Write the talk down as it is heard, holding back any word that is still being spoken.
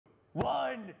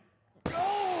1,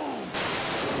 go!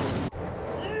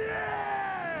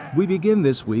 We begin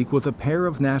this week with a pair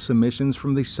of NASA missions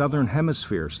from the Southern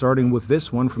Hemisphere, starting with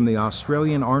this one from the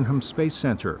Australian Arnhem Space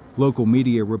Centre. Local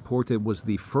media report it was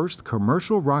the first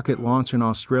commercial rocket launch in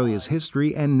Australia's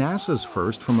history and NASA's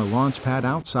first from a launch pad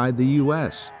outside the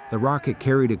U.S. The rocket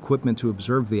carried equipment to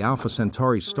observe the Alpha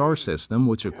Centauri star system,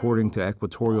 which according to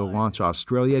Equatorial Launch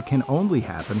Australia can only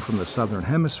happen from the Southern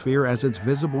Hemisphere as it's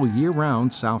visible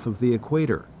year-round south of the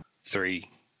equator. 3,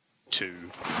 2.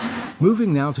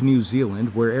 Moving now to New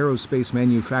Zealand, where aerospace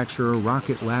manufacturer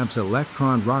Rocket Lab's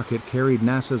Electron rocket carried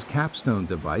NASA's Capstone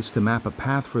device to map a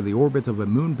path for the orbit of a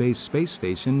moon-based space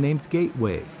station named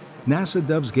Gateway. NASA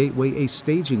dubs Gateway a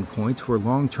staging point for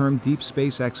long-term deep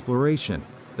space exploration.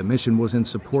 The mission was in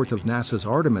support of NASA's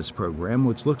Artemis program,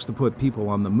 which looks to put people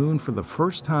on the moon for the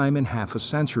first time in half a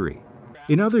century.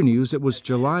 In other news, it was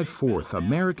July 4th,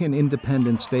 American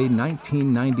Independence Day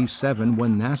 1997,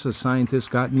 when NASA scientists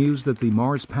got news that the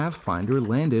Mars Pathfinder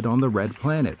landed on the Red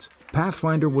Planet.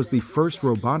 Pathfinder was the first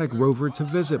robotic rover to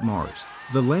visit Mars.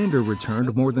 The lander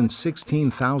returned more than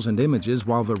 16,000 images,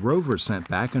 while the rover sent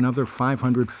back another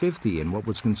 550 in what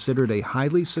was considered a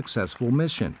highly successful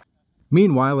mission.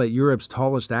 Meanwhile, at Europe's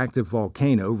tallest active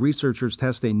volcano, researchers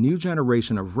test a new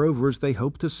generation of rovers they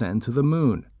hope to send to the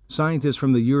moon. Scientists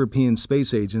from the European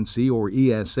Space Agency, or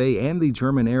ESA, and the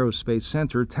German Aerospace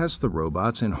Center test the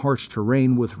robots in harsh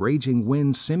terrain with raging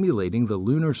winds simulating the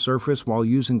lunar surface while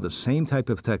using the same type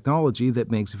of technology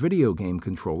that makes video game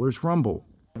controllers rumble.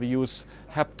 We use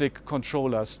haptic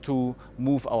controllers to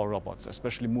move our robots,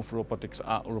 especially move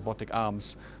robotic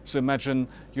arms. So imagine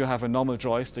you have a normal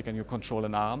joystick and you control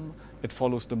an arm. It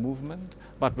follows the movement,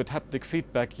 but with haptic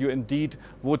feedback you indeed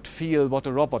would feel what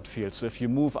a robot feels. So if you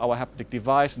move our haptic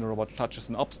device and the robot touches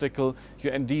an obstacle, you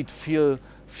indeed feel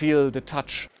the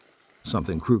touch.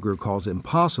 Something Kruger calls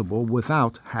impossible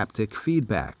without haptic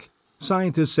feedback.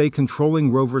 Scientists say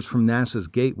controlling rovers from NASA's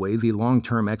Gateway, the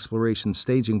long-term exploration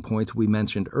staging point we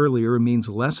mentioned earlier, means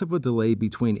less of a delay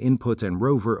between input and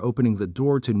rover, opening the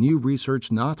door to new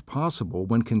research not possible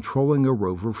when controlling a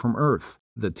rover from Earth.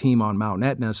 The team on Mount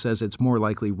Etna says it's more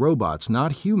likely robots,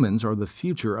 not humans, are the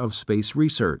future of space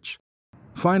research.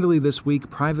 Finally this week,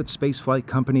 private spaceflight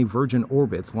company Virgin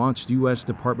Orbit launched U.S.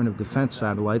 Department of Defense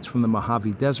satellites from the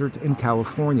Mojave Desert in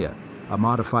California. A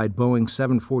modified Boeing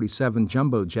 747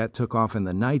 jumbo jet took off in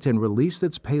the night and released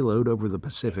its payload over the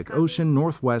Pacific Ocean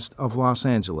northwest of Los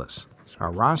Angeles.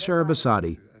 Arash,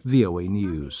 Arabasadi, VOA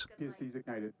News.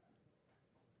 Newton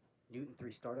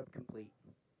 3 startup complete.